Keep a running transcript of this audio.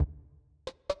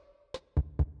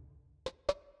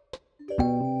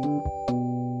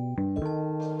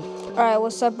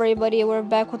what's up, everybody? We're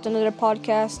back with another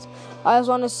podcast. I just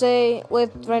want to say,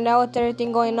 with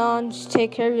everything going on, just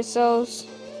take care of yourselves.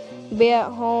 Be at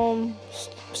home.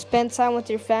 Spend time with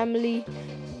your family.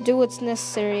 Do what's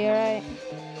necessary, alright?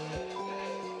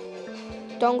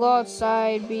 Don't go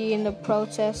outside, be in the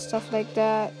protest, stuff like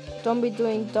that. Don't be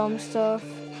doing dumb stuff.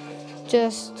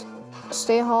 Just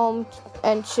stay home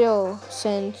and chill,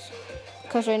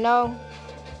 because right now,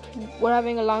 we're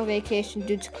having a long vacation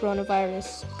due to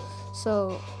coronavirus.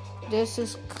 So, this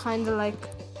is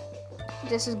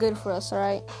good for us,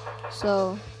 alright?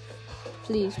 So,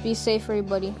 please, be safe,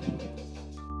 everybody.